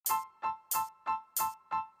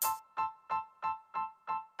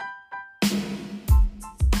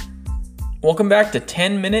Welcome back to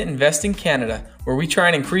 10-Minute Investing Canada, where we try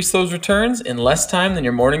and increase those returns in less time than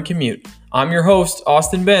your morning commute. I'm your host,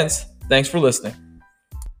 Austin Bence. Thanks for listening.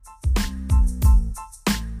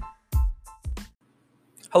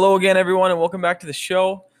 Hello again, everyone, and welcome back to the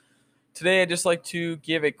show. Today, I'd just like to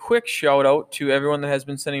give a quick shout out to everyone that has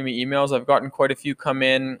been sending me emails. I've gotten quite a few come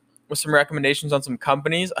in with some recommendations on some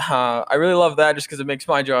companies. I really love that just because it makes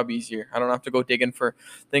my job easier. I don't have to go digging for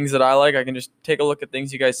things that I like. I can just take a look at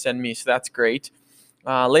things you guys send me, so that's great.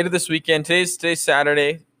 Later this weekend, today's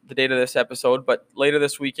Saturday, the date of this episode, but later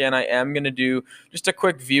this weekend I am going to do just a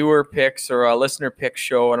quick viewer picks or a listener pick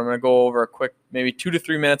show, and I'm going to go over a quick maybe 2 to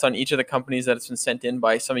 3 minutes on each of the companies that has been sent in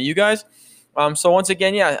by some of you guys. So once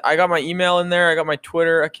again, I got my email in there. I got my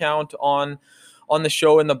Twitter account on the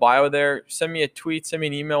show in the bio there. Send me a tweet, send me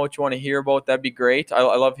an email what you want to hear about. That'd be great. I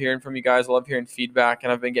love hearing from you guys. I love hearing feedback,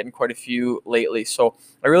 and I've been getting quite a few lately. So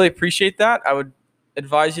I really appreciate that. I would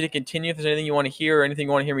advise you to continue if there's anything you want to hear or anything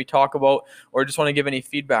you want to hear me talk about or just want to give any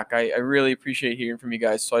feedback. I really appreciate hearing from you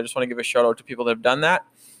guys. So I just want to give a shout out to people that have done that.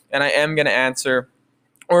 And I am going to answer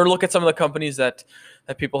or look at some of the companies that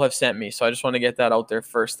people have sent me. So I just want to get that out there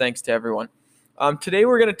first. Thanks to everyone. Today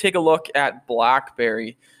we're going to take a look at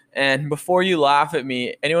BlackBerry. And before you laugh at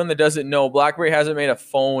me, anyone that doesn't know, BlackBerry hasn't made a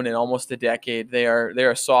phone in almost a decade.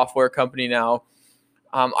 They're a software company now.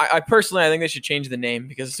 I personally think they should change the name,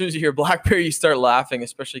 because as soon as you hear BlackBerry, you start laughing,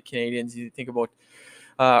 especially Canadians. You think about,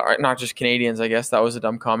 not just Canadians, I guess that was a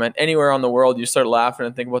dumb comment. Anywhere on the world, you start laughing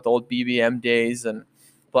and think about the old BBM days and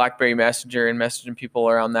BlackBerry Messenger and messaging people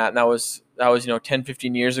around that. And that was 10,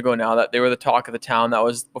 15 years ago now, that they were the talk of the town. That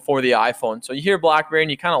was before the iPhone. So you hear BlackBerry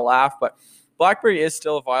and you kind of laugh, but BlackBerry is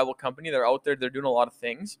still a viable company. They're out there. They're doing a lot of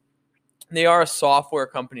things. They are a software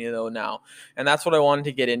company, though, now. And that's what I wanted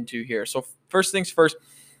to get into here. So first things first,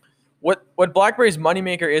 what BlackBerry's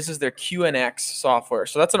moneymaker is their QNX software.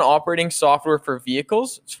 So that's an operating software for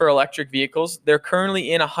vehicles. It's for electric vehicles. They're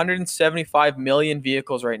currently in 175 million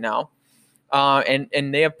vehicles right now.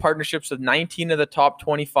 And they have partnerships with 19 of the top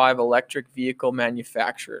 25 electric vehicle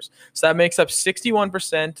manufacturers. So that makes up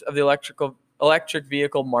 61% of the electric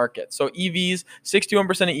vehicle market. So EVs, 61%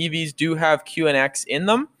 of EVs do have QNX in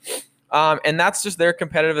them. And that's just their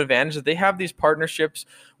competitive advantage, that they have these partnerships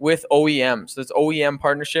with OEMs. So it's OEM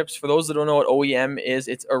partnerships. For those that don't know what OEM is,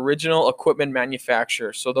 it's original equipment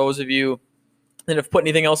manufacturer. So those of you that have put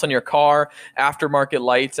anything else on your car, aftermarket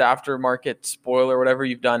lights, aftermarket spoiler, whatever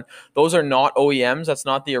you've done, those are not OEMs. That's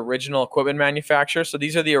not the original equipment manufacturer. So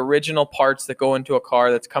these are the original parts that go into a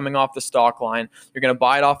car that's coming off the stock line. You're going to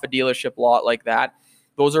buy it off a dealership lot like that.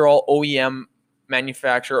 Those are all OEM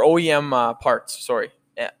parts. Sorry,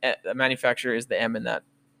 manufacturer is the M in that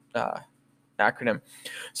acronym.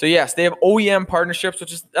 So yes, they have OEM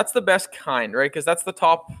partnerships, that's the best kind, right? Because that's the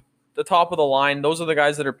top of the line. Those are the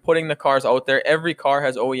guys that are putting the cars out there. Every car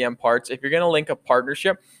has OEM parts. If you're going to link a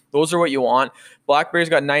partnership, those are what you want. BlackBerry's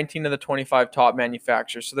got 19 of the 25 top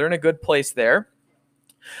manufacturers, so they're in a good place there.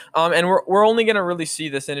 And we're only going to really see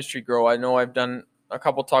this industry grow. I know I've done a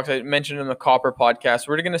couple talks. I mentioned in the Copper podcast,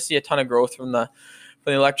 we're going to see a ton of growth from the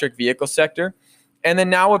electric vehicle sector. And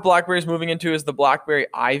then now what BlackBerry is moving into is the BlackBerry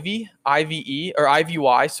IVY,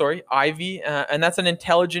 and that's an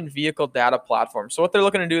intelligent vehicle data platform. So what they're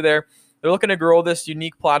looking to do there, they're looking to grow this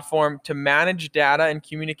unique platform to manage data and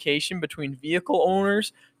communication between vehicle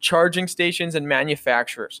owners, charging stations, and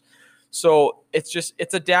manufacturers. So it's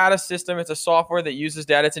a data system. It's a software that uses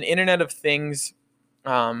data. It's an Internet of Things,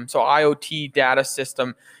 so IoT data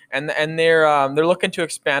system. And they're looking to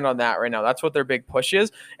expand on that right now. That's what their big push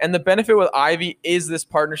is. And the benefit with IVY is this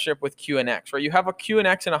partnership with QNX, right? You have a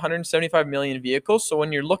QNX in 175 million vehicles. So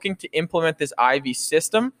when you're looking to implement this IVY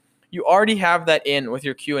system, you already have that in with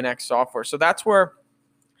your QNX software. So that's where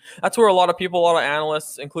a lot of people, a lot of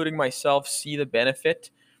analysts, including myself, see the benefit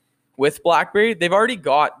with BlackBerry. They've already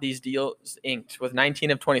got these deals inked with 19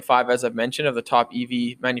 of 25, as I've mentioned, of the top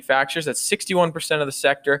EV manufacturers. That's 61% of the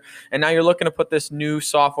sector. And now you're looking to put this new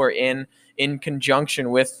software in conjunction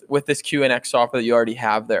with this QNX software that you already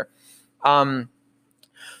have there.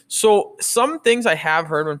 So some things I have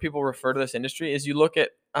heard when people refer to this industry is you look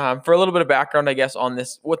at, for a little bit of background, I guess, on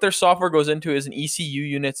this, what their software goes into is an ECU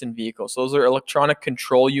units in vehicles. So those are electronic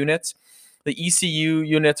control units. The ECU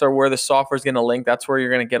units are where the software is going to link. That's where you're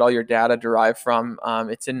going to get all your data derived from.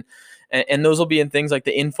 And those will be in things like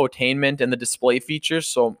the infotainment and the display features.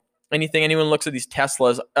 So anyone looks at these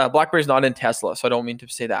Teslas, BlackBerry's not in Tesla, so I don't mean to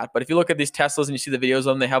say that. But if you look at these Teslas and you see the videos of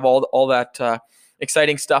them, they have all that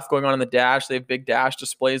exciting stuff going on in the dash. They have big dash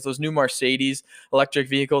displays. Those new Mercedes electric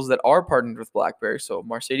vehicles that are partnered with BlackBerry, so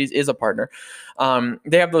Mercedes is a partner.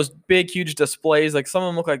 They have those big, huge displays. Like some of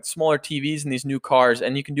them look like smaller TVs in these new cars,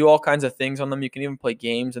 and you can do all kinds of things on them. You can even play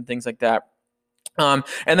games and things like that. And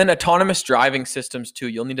then autonomous driving systems too.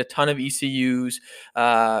 You'll need a ton of ECUs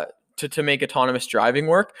to make autonomous driving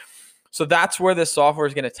work. So that's where this software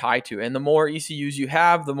is going to tie to. And the more ECUs you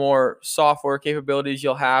have, the more software capabilities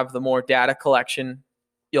you'll have, the more data collection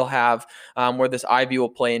you'll have, where this IVY will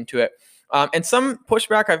play into it. And some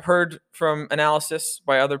pushback I've heard from analysis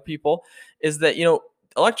by other people is that,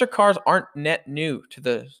 electric cars aren't net new to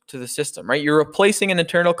the system, right? You're replacing an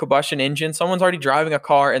internal combustion engine. Someone's already driving a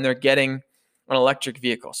car and they're getting an electric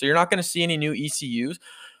vehicle. So you're not going to see any new ECUs.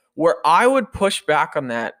 Where I would push back on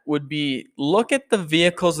that would be, look at the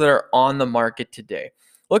vehicles that are on the market today.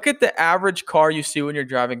 Look at the average car you see when you're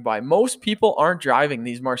driving by. Most people aren't driving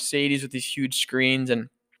these Mercedes with these huge screens and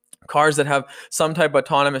cars that have some type of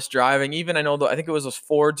autonomous driving. Even I think it was those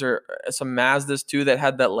Fords or some Mazdas too that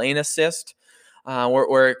had that lane assist,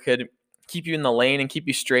 where it could keep you in the lane and keep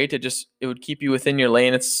you straight. It would keep you within your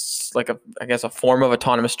lane. It's like a form of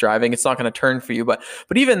autonomous driving. It's not going to turn for you, but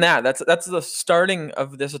even that's the starting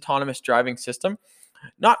of this autonomous driving system.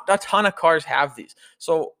 Not a ton of cars have these.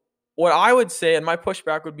 So what I would say, and my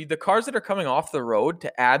pushback would be, the cars that are coming off the road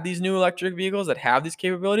to add these new electric vehicles that have these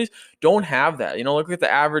capabilities don't have that. Look at the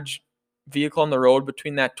average vehicle on the road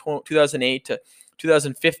between that 2008 to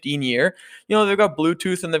 2015 year. They've got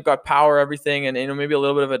Bluetooth and they've got power, everything, and maybe a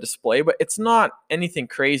little bit of a display, but it's not anything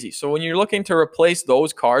crazy. So when you're looking to replace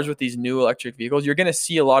those cars with these new electric vehicles, you're going to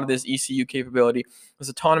see a lot of this ECU capability,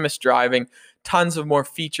 this autonomous driving, tons of more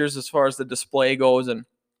features as far as the display goes, and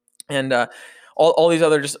all these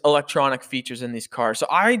other just electronic features in these cars. So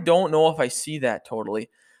I don't know if I see that totally.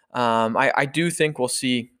 I do think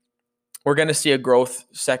we're going to see a growth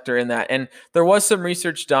sector in that. And there was some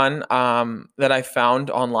research done that I found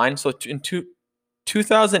online. So in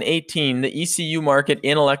 2018, the ECU market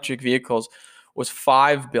in electric vehicles was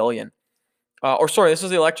 $5 billion. This was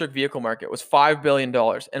the electric vehicle market. It was $5 billion.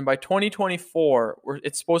 And by 2024,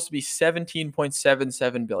 it's supposed to be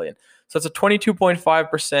 $17.77 billion. So it's a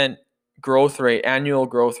 22.5% growth rate, annual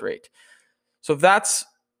growth rate. So if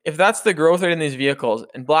that's the growth rate in these vehicles,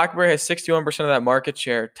 and BlackBerry has 61% of that market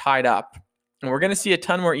share tied up, and we're going to see a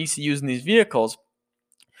ton more ECUs in these vehicles,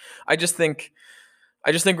 I just think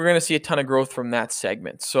we're going to see a ton of growth from that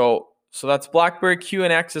segment. So that's BlackBerry.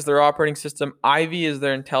 QNX is their operating system. IVY is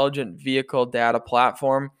their intelligent vehicle data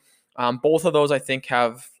platform. Both of those I think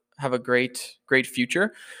have a great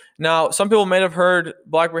future. Now, some people might have heard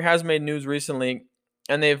BlackBerry has made news recently,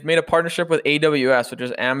 and they've made a partnership with AWS, which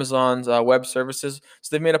is Amazon's web services.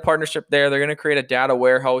 So they've made a partnership there. They're going to create a data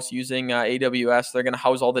warehouse using AWS. They're going to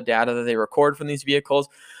house all the data that they record from these vehicles.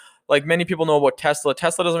 Like many people know about Tesla,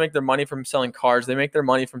 Tesla doesn't make their money from selling cars. They make their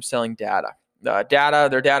money from selling data. Their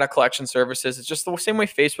data collection services. It's just the same way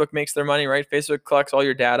Facebook makes their money, right? Facebook collects all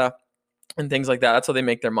your data and things like that. That's how they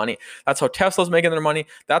make their money. That's how Tesla's making their money.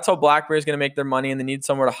 That's how BlackBerry is going to make their money, and they need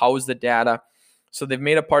somewhere to house the data. So they've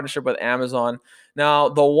made a partnership with Amazon. Now,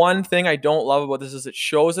 the one thing I don't love about this is it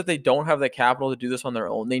shows that they don't have the capital to do this on their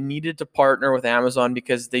own. They needed to partner with Amazon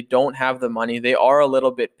because they don't have the money. They are a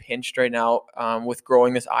little bit pinched right now with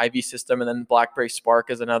growing this IVY system, and then BlackBerry Spark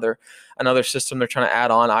is another system they're trying to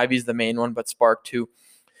add on. IVY is the main one, but Spark too.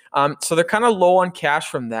 So they're kind of low on cash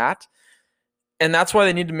from that. And that's why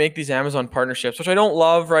they need to make these Amazon partnerships, which I don't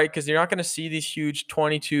love, right? Because you're not going to see these huge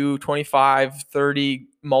 22, 25, 30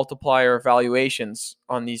 multiplier valuations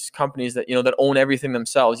on these companies that, that own everything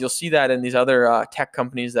themselves. You'll see that in these other tech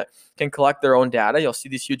companies that can collect their own data. You'll see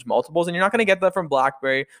these huge multiples, and you're not going to get that from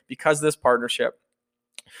BlackBerry because of this partnership.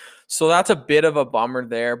 So that's a bit of a bummer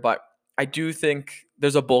there, but I do think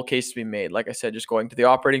there's a bull case to be made. Like I said, just going to the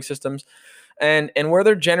operating systems. And where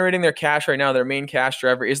they're generating their cash right now, their main cash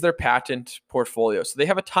driver is their patent portfolio. So they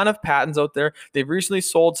have a ton of patents out there. They've recently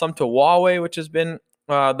sold some to Huawei, which has been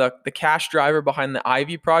the cash driver behind the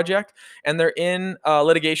IVY project. And they're in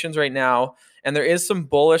litigations right now. And there is some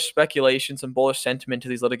bullish speculation, some bullish sentiment to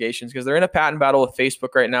these litigations because they're in a patent battle with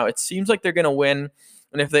Facebook right now. It seems like they're going to win.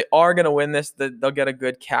 And if they are going to win this, they'll get a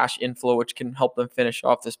good cash inflow, which can help them finish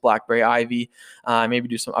off this BlackBerry IVY, maybe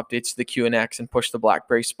do some updates to the QNX and push the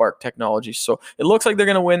BlackBerry Spark technology. So it looks like they're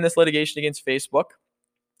going to win this litigation against Facebook.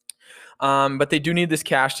 But they do need this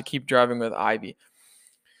cash to keep driving with IVY.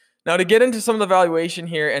 Now, to get into some of the valuation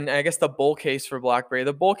here, and I guess the bull case for BlackBerry,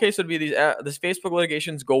 the bull case would be these Facebook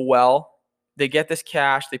litigations go well. They get this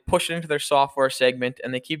cash, they push it into their software segment,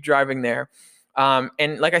 and they keep driving there.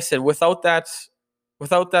 And like I said, without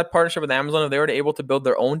without that partnership with Amazon, if they were able to build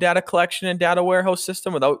their own data collection and data warehouse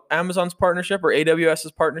system without Amazon's partnership or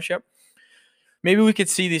AWS's partnership, maybe we could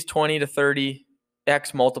see these 20 to 30x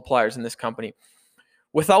multipliers in this company.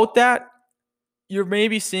 Without that, you're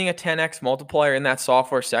maybe seeing a 10x multiplier in that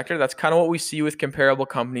software sector. That's kind of what we see with comparable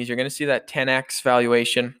companies. You're going to see that 10x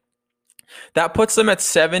valuation. That puts them at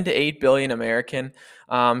 7 to 8 billion American.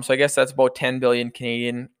 So I guess that's about 10 billion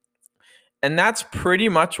Canadian. And that's pretty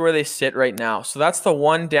much where they sit right now. So that's the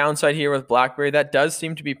one downside here with BlackBerry. That does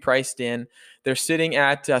seem to be priced in. They're sitting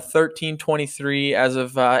at 13.23 as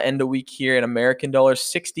of end of week here in American dollars,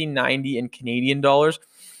 16.90 in Canadian dollars.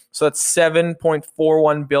 So that's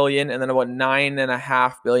 7.41 billion and then about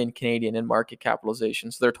 9.5 billion Canadian in market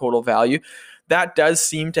capitalization. So their total value. That does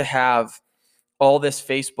seem to have all this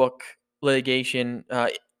Facebook litigation,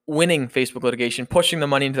 winning Facebook litigation, pushing the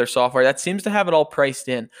money into their software. That seems to have it all priced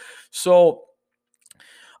in. So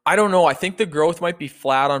I don't know. I think the growth might be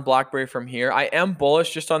flat on BlackBerry from here. I am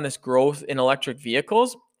bullish just on this growth in electric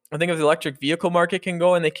vehicles. I think if the electric vehicle market can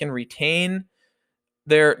go and they can retain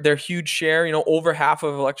their huge share, over half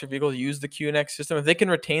of electric vehicles use the QNX system. If they can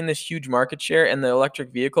retain this huge market share and the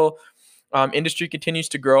electric vehicle industry continues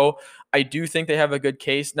to grow, I do think they have a good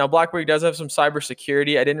case. Now, BlackBerry does have some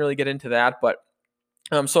cybersecurity. I didn't really get into that, but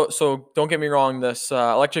so don't get me wrong. This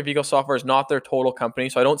electric vehicle software is not their total company.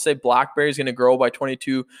 So I don't say BlackBerry is going to grow by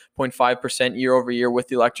 22.5% year over year with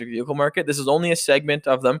the electric vehicle market. This is only a segment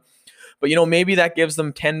of them, but maybe that gives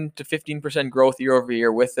them 10 to 15% growth year over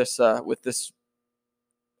year with this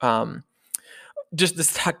just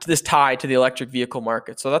this tie to the electric vehicle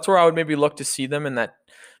market. So that's where I would maybe look to see them in that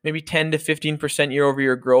maybe 10 to 15% year over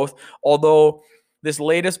year growth. Although this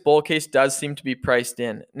latest bull case does seem to be priced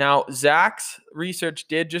in. Now, Zacks Research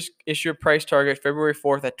did just issue a price target February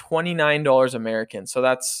 4th at $29 American. So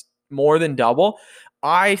that's more than double.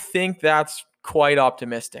 I think that's quite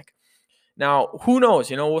optimistic. Now, who knows?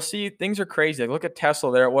 We'll see. Things are crazy. Like, look at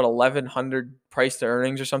Tesla. They're at 1,100 price to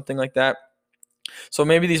earnings or something like that. So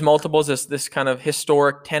maybe these multiples, this kind of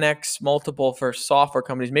historic 10x multiple for software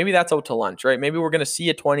companies, maybe that's out to lunch, right? Maybe we're going to see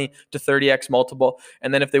a 20 to 30x multiple.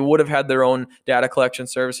 And then if they would have had their own data collection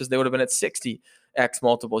services, they would have been at 60x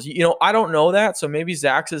multiples. I don't know that. So maybe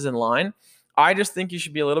Zacks is in line. I just think you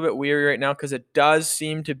should be a little bit weary right now because it does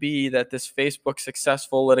seem to be that this Facebook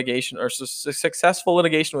successful litigation with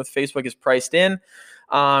Facebook is priced in.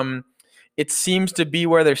 It seems to be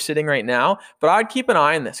where they're sitting right now, but I'd keep an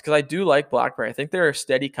eye on this because I do like BlackBerry. I think they're a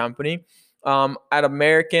steady company. At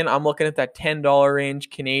American, I'm looking at that $10 range.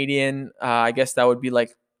 Canadian, I guess that would be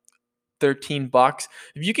like $13.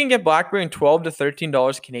 If you can get BlackBerry in $12 to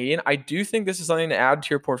 $13 Canadian, I do think this is something to add to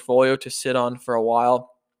your portfolio to sit on for a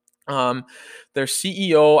while. Their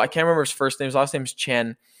CEO, I can't remember his first name. His last name is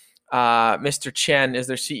Chen. Mr. Chen is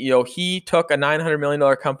their CEO. He took a $900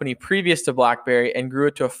 million company previous to BlackBerry and grew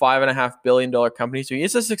it to a $5.5 billion company. So he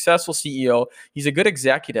is a successful CEO. He's a good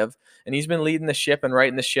executive, and he's been leading the ship and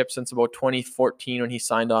righting the ship since about 2014 when he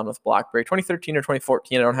signed on with BlackBerry. 2013 or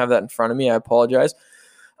 2014. I don't have that in front of me. I apologize.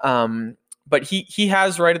 But he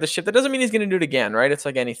has righted the ship. That doesn't mean he's going to do it again, right? It's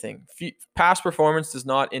like anything. Past performance does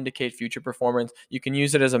not indicate future performance. You can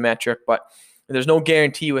use it as a metric, but there's no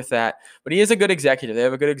guarantee with that. But he is a good executive. They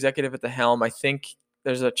have a good executive at the helm. I think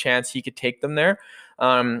there's a chance he could take them there.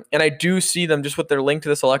 And I do see them just with their link to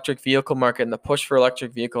this electric vehicle market and the push for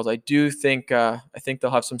electric vehicles. I do think I think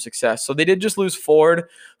they'll have some success. So they did just lose Ford.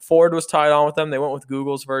 Ford was tied on with them. They went with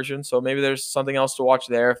Google's version. So maybe there's something else to watch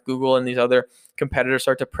there. If Google and these other competitors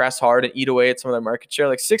start to press hard and eat away at some of their market share,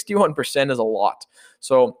 like 61% is a lot.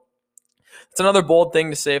 So it's another bold thing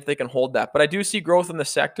to say if they can hold that. But I do see growth in the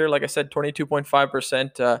sector. Like I said,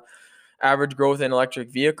 22.5% average growth in electric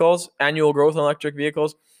vehicles, annual growth in electric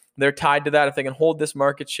vehicles. They're tied to that. If they can hold this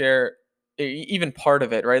market share, even part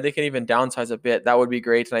of it, right? They can even downsize a bit. That would be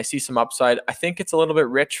great. And I see some upside. I think it's a little bit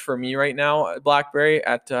rich for me right now, BlackBerry,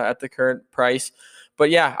 at the current price. But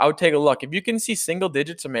yeah, I would take a look. If you can see single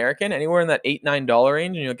digits American, anywhere in that $8, $9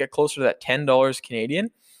 range, and you'll get closer to that $10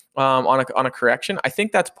 Canadian on a correction, I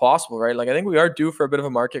think that's possible, right? Like I think we are due for a bit of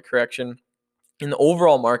a market correction in the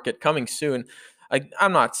overall market coming soon.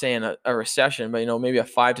 I'm not saying a recession, but maybe a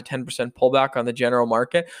 5 to 10% pullback on the general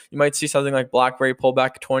market. You might see something like BlackBerry pull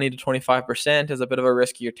back 20 to 25% as a bit of a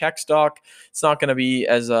riskier tech stock. It's not going to be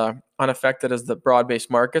as unaffected as the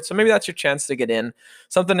broad-based market. So maybe that's your chance to get in.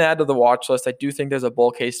 Something to add to the watch list. I do think there's a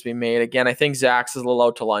bull case to be made. Again, I think Zacks is a little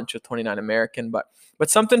out to lunch with 29 American, but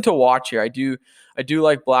something to watch here. I do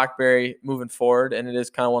like BlackBerry moving forward, and it is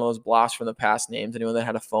kind of one of those blasts from the past names. Anyone that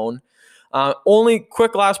had a phone. Only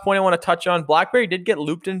quick last point I want to touch on. BlackBerry did get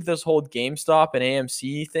looped into this whole GameStop and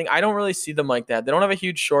AMC thing. I don't really see them like that. They don't have a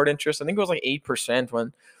huge short interest. I think it was like 8%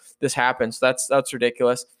 when this happened. So that's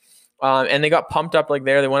ridiculous. And they got pumped up like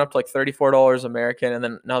there. They went up to like $34 American, and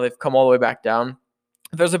then now they've come all the way back down.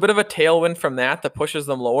 If there's a bit of a tailwind from that pushes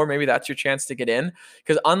them lower, maybe that's your chance to get in.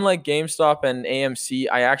 Because unlike GameStop and AMC,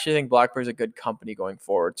 I actually think BlackBerry is a good company going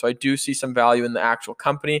forward. So I do see some value in the actual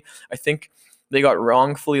company. I think they got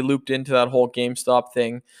wrongfully looped into that whole GameStop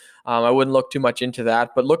thing. I wouldn't look too much into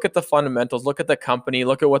that, but look at the fundamentals, look at the company,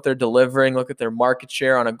 look at what they're delivering, look at their market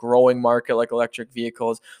share on a growing market like electric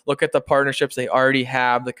vehicles, look at the partnerships they already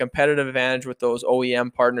have, the competitive advantage with those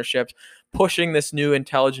OEM partnerships, pushing this new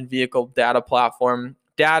intelligent vehicle data platform.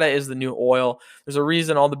 Data is the new oil. There's a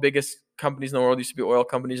reason all the biggest companies in the world used to be oil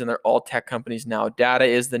companies, and they're all tech companies now. Data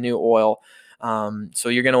is the new oil. So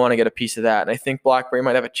you're going to want to get a piece of that. And I think BlackBerry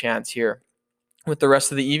might have a chance here with the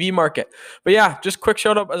rest of the EV market. But yeah, just quick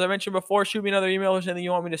shout out. As I mentioned before, shoot me another email if there's anything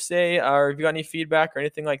you want me to say, or if you got any feedback or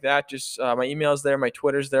anything like that, just my email's there, my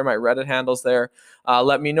Twitter's there, my Reddit handle's there.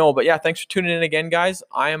 Let me know. But yeah, thanks for tuning in again, guys.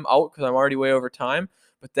 I am out because I'm already way over time.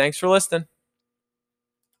 But thanks for listening.